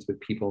conversations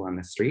with people on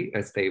the street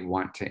as they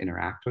want to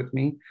interact with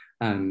me.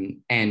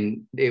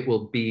 And it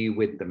will be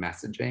with the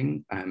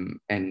messaging.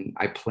 And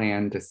I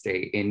plan to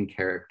stay in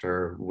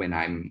character when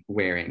I'm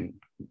wearing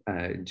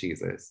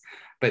Jesus.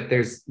 But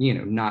there's,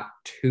 not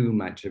too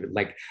much of it.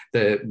 Like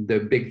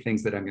the big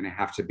things that I'm going to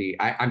have to be,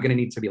 I'm going to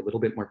need to be a little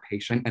bit more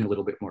patient and a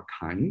little bit more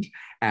kind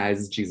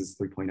as Jesus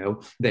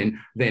 3.0 than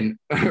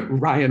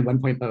Ryan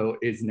 1.0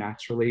 is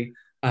naturally.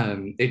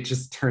 It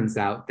just turns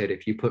out that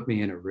if you put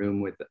me in a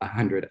room with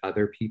 100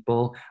 other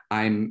people,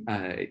 I'm,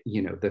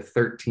 the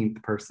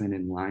 13th person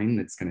in line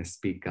that's going to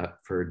speak up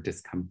for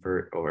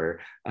discomfort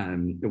or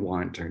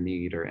want or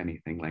need or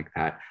anything like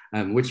that,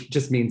 which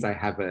just means I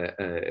have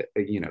a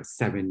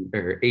 7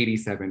 or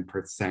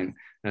 87%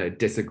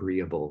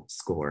 disagreeable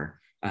score,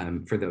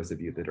 for those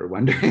of you that are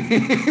wondering.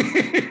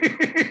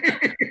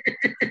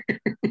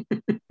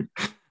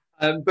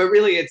 But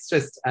really, it's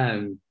just,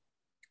 I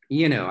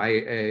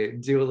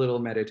do a little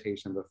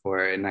meditation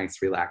before, a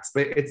nice relax,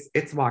 but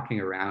it's walking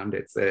around.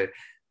 It's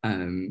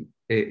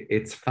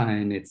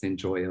fun, it's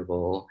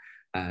enjoyable.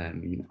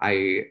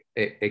 I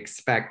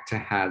expect to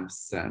have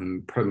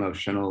some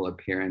promotional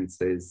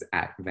appearances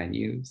at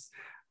venues.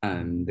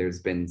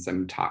 There's been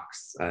some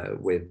talks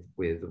with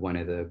one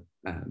of the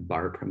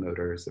bar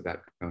promoters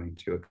about going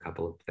to a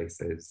couple of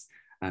places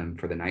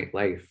for the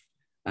nightlife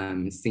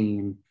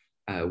scene.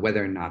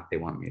 Whether or not they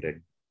want me to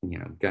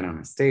get on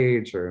a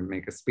stage or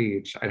make a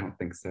speech, I don't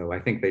think so. I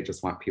think they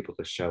just want people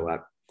to show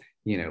up,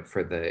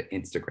 for the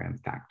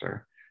Instagram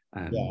factor.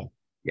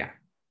 Yeah.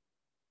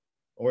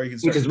 Or you can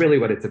which is really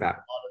what it's about.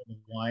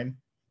 Wine.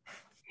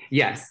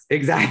 Yes,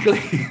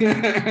 exactly.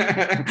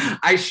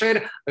 I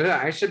should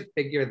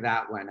figure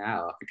that one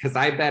out, because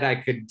I bet I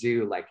could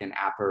do like an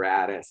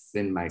apparatus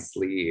in my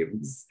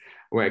sleeves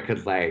where I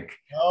could like.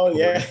 Oh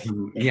yeah.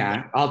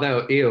 Yeah.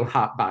 Although, ew,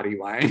 hot body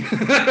wine.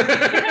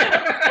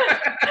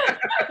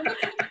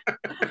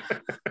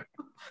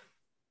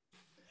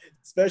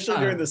 Especially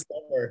during the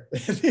summer.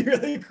 It'd be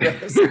really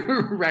gross.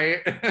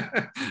 Right.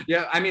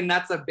 Yeah, I mean,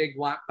 that's a big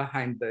want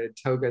behind the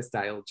toga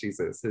style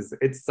Jesus, is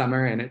it's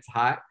summer and it's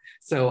hot,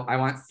 so I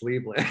want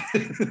sleeveless.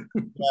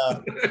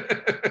 Yeah.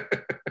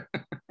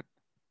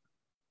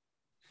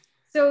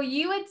 So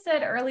you had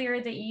said earlier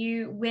that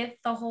you, with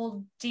the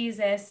whole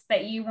Jesus,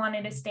 that you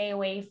wanted to stay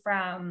away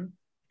from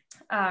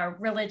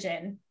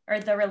religion or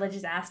the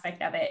religious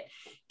aspect of it.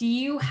 Do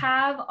you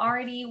have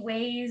already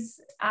ways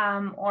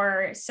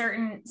or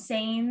certain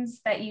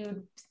sayings that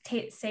you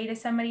say to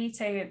somebody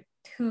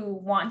who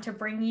want to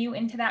bring you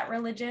into that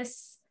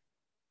religious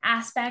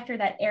aspect or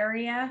that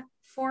area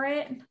for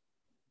it?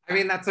 I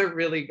mean, that's a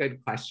really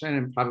good question,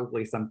 and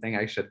probably something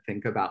I should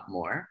think about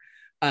more.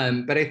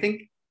 But I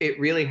think it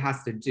really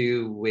has to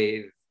do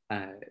with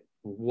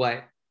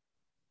what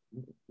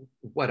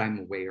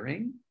I'm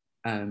wearing.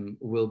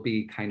 Will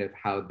be kind of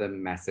how the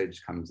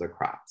message comes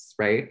across,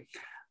 right?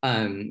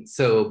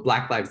 So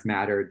Black Lives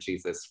Matter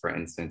Jesus, for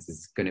instance,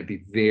 is going to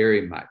be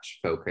very much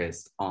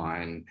focused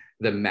on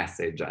the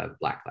message of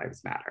Black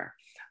Lives Matter.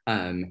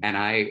 And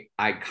I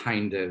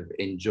kind of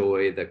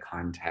enjoy the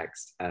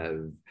context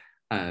of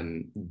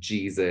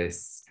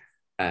Jesus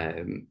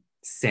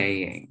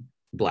saying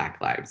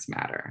Black Lives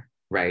Matter,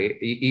 right?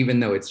 Even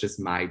though it's just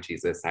my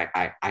Jesus,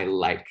 I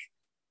like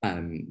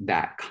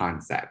that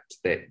concept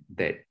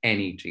that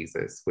any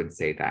Jesus would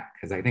say that,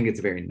 because I think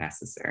it's very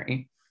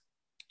necessary.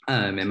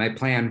 And my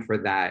plan for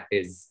that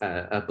is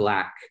a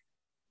black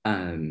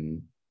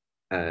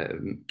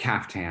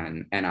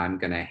caftan, and I'm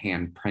going to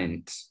hand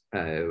print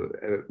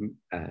the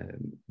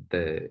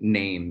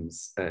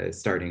names,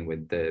 starting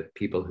with the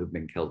people who've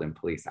been killed in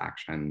police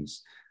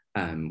actions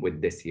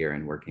with this year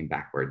and working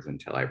backwards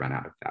until I run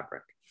out of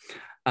fabric.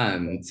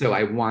 So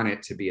I want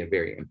it to be a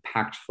very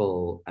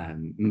impactful,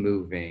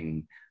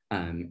 moving,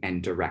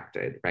 and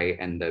directed, right?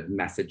 And the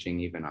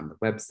messaging, even on the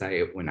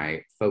website, when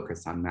I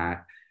focus on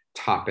that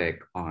topic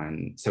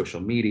on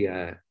social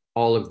media,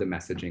 all of the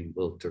messaging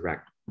will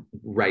direct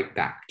right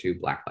back to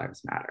Black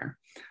Lives Matter.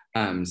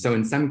 So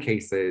in some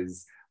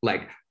cases,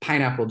 like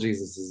Pineapple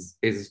Jesus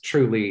is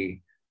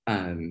truly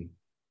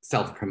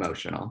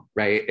self-promotional,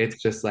 right?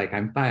 It's just like,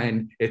 I'm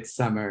fun, it's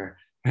summer,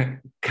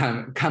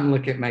 come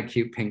look at my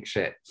cute pink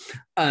shit.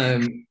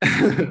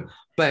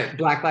 But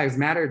Black Lives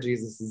Matter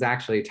Jesus is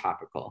actually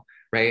topical,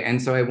 right?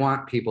 And so I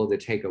want people to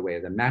take away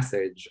the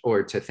message,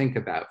 or to think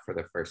about for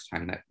the first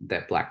time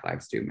that Black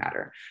lives do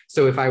matter.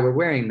 So if I were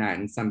wearing that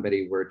and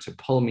somebody were to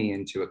pull me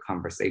into a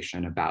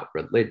conversation about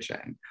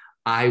religion,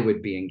 I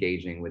would be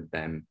engaging with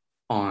them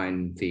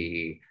on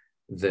the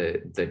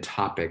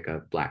topic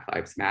of Black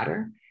Lives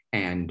Matter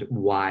and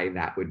why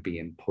that would be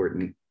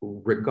important,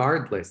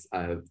 regardless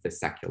of the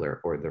secular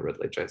or the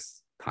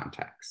religious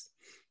context.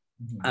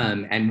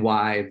 And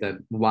why,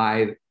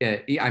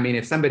 I mean,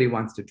 if somebody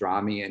wants to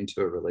draw me into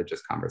a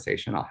religious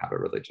conversation, I'll have a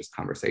religious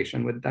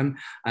conversation with them.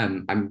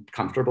 I'm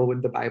comfortable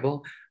with the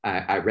Bible.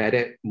 I read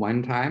it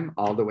one time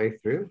all the way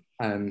through.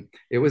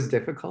 It was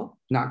difficult,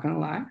 not gonna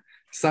lie.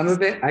 Some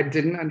of it I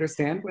didn't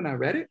understand when I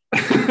read it,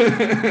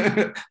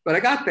 but I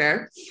got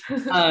there.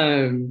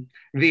 I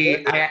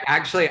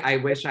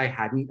wish I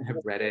hadn't have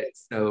read it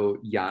so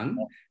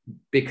young,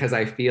 because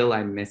I feel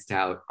I missed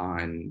out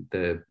on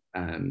the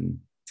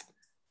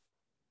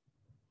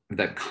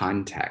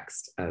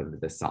context of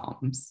the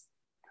Psalms,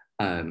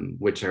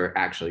 which are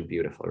actually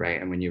beautiful, right?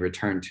 And when you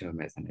return to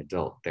them as an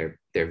adult, they're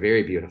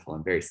very beautiful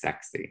and very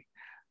sexy,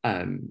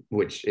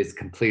 which is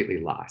completely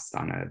lost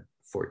on a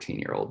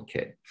 14-year-old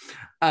kid.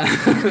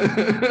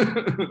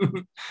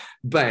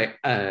 But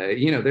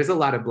there's a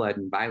lot of blood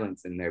and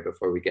violence in there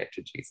before we get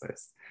to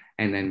Jesus.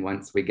 And then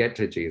once we get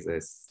to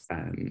Jesus,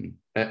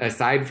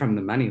 aside from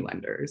the money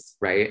lenders,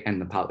 right, and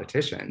the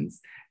politicians,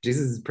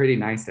 Jesus is pretty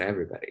nice to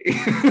everybody.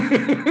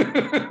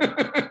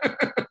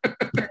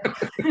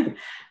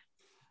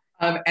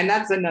 And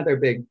that's another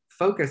big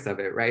focus of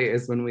it, right,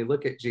 is when we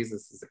look at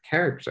Jesus as a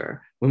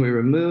character, when we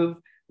remove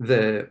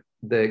the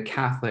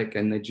Catholic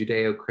and the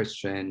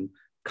Judeo-Christian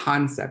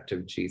concept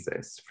of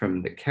Jesus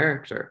from the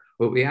character,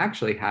 what we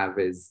actually have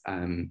is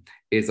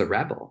a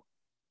rebel,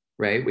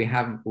 right? We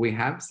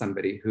have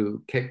somebody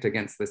who kicked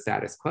against the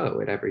status quo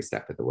at every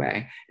step of the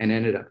way and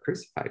ended up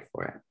crucified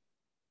for it.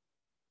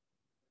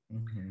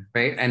 Mm-hmm.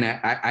 Right? And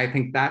I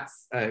think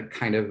that's a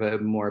kind of a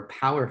more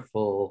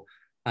powerful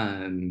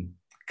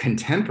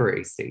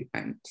contemporary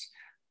statement,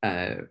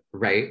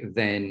 right?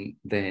 Than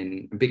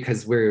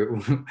because we're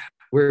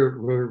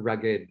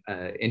rugged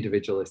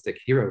individualistic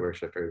hero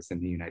worshipers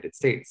in the United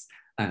States,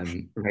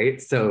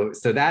 right? So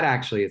that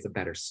actually is a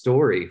better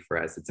story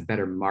for us. It's a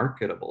better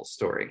marketable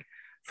story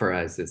for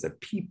us as a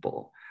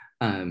people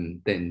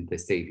than the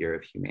savior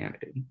of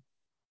humanity.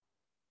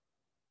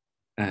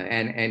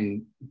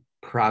 And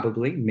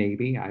probably,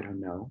 maybe, I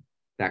don't know,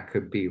 that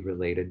could be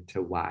related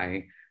to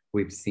why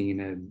we've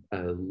seen a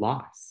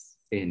loss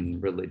in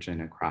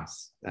religion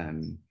across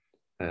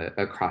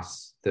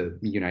the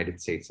United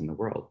States and the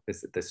world.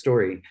 The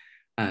story,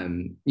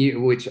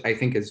 which I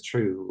think is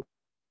true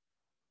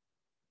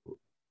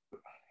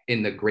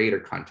in the greater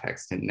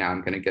context. And now I'm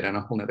going to get on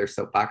a whole nother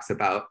soapbox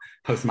about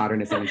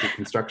postmodernism and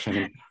deconstruction,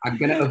 and I'm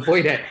going to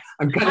avoid it.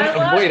 You have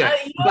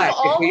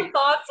all the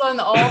thoughts on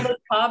all the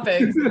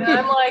topics, and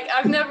I'm like,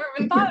 I've never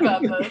even thought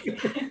about this.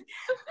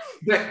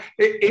 But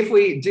if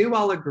we do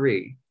all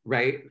agree,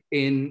 right,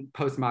 in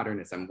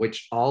postmodernism,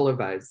 which all of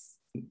us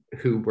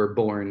who were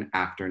born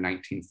after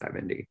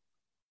 1970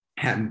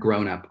 have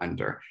grown up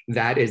under,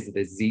 that is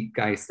the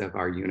zeitgeist of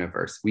our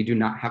universe. We do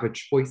not have a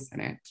choice in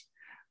it.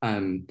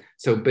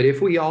 But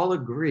if we all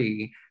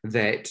agree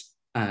that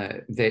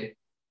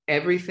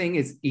everything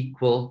is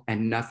equal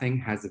and nothing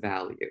has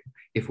value,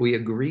 if we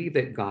agree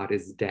that God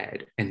is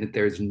dead and that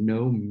there's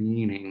no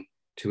meaning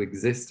to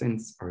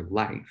existence or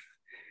life,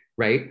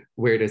 right?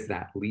 Where does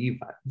that leave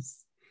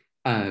us?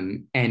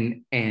 And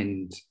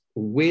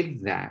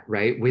with that,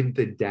 right, with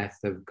the death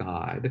of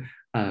God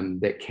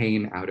that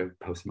came out of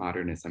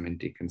postmodernism and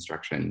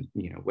deconstruction,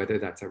 whether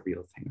that's a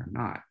real thing or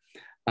not,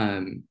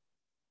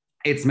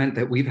 it's meant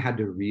that we've had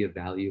to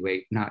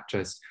reevaluate not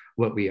just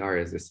what we are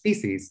as a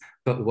species,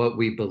 but what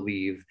we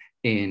believe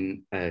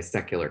in a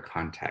secular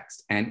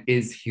context. And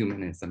is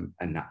humanism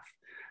enough?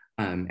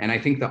 And I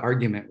think the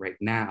argument right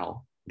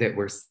now that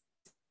we're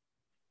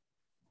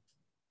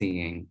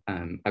seeing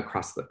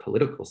across the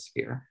political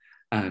sphere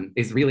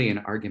is really an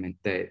argument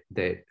that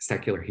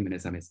secular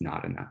humanism is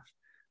not enough.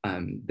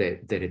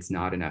 That it's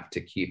not enough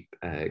to keep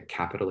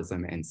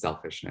capitalism and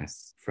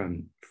selfishness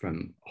from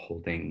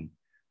holding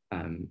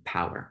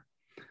power.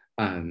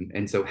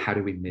 And so how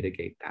do we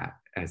mitigate that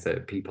as a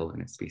people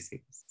and a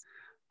species?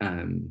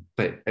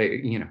 But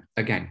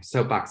again,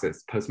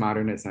 soapboxes,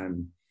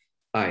 postmodernism,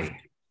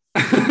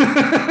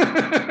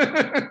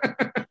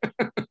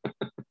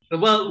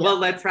 Well,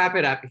 let's wrap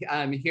it up.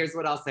 Here's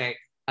what I'll say.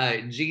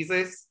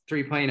 Jesus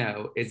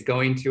 3.0 is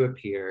going to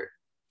appear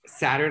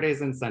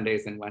Saturdays and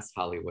Sundays in West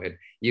Hollywood.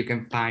 You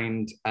can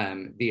find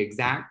the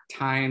exact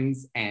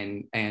times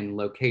and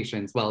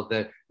locations, well,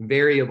 the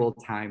variable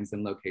times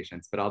and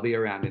locations, but I'll be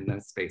around in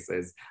those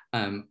spaces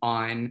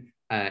on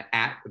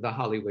at The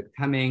Hollywood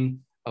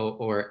Coming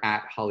or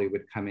at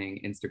Hollywood Coming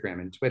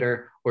Instagram and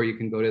Twitter, or you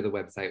can go to the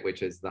website,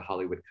 which is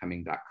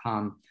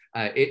thehollywoodcoming.com.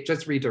 It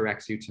just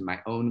redirects you to my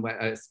own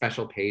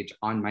special page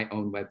on my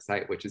own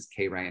website, which is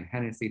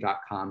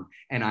kryanhennessy.com,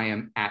 and I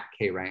am at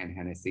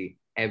kryanhennessy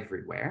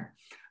everywhere.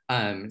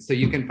 So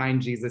you can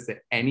find Jesus at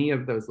any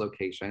of those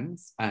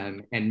locations,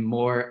 and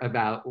more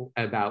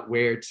about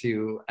where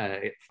to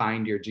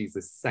find your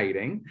Jesus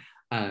sighting.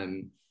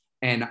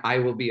 And I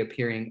will be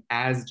appearing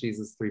as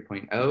Jesus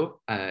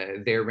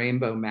 3.0, their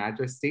Rainbow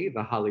Majesty,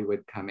 the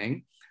Hollywood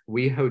Coming,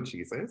 WeHo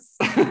Jesus,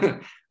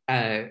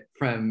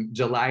 from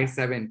July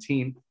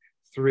 17th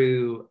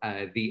through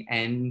the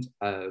end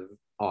of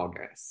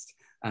August.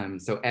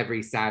 So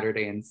every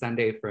Saturday and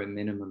Sunday for a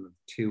minimum of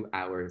 2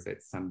 hours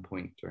at some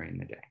point during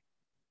the day.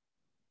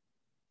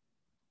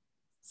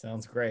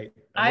 Sounds great.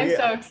 I'm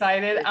so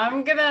excited.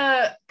 I'm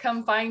gonna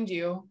come find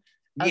you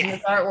as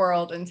Miss Art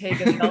World and take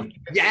a selfie.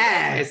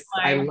 Yes,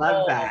 I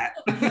love that.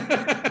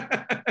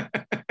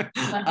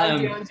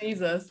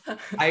 Jesus.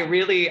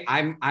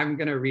 I'm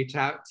gonna reach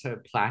out to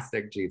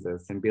Plastic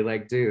Jesus and be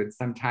like, dude,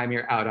 sometime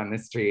you're out on the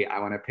street, I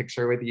want a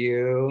picture with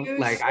you.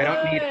 I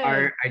don't need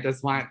art. I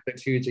just want the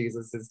two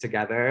Jesuses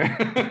together.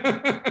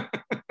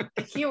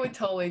 He would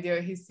totally do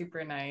it. He's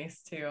super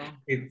nice too.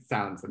 It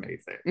sounds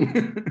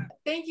amazing.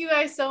 Thank you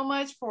guys so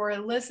much for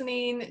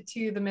listening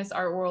to the Miss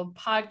Art World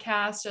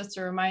podcast. Just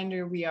a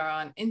reminder, we are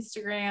on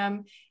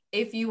Instagram.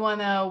 If you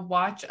want to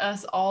watch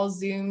us all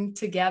Zoom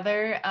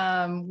together,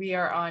 we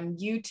are on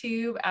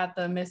YouTube at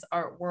the Miss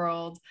Art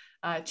World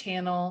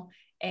channel.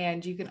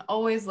 And you can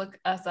always look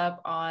us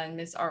up on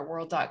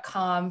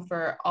missartworld.com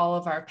for all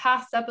of our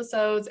past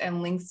episodes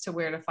and links to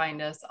where to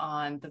find us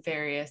on the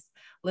various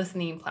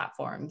listening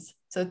platforms.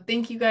 So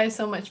thank you guys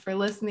so much for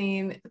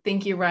listening.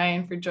 Thank you,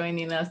 Ryan, for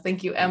joining us.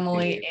 Thank you,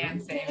 Emily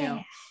and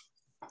Samuel.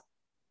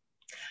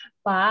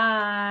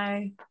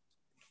 Bye.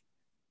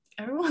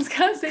 Everyone's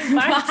got to say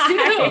bye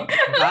too.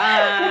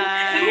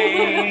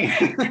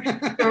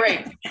 Bye.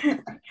 Great.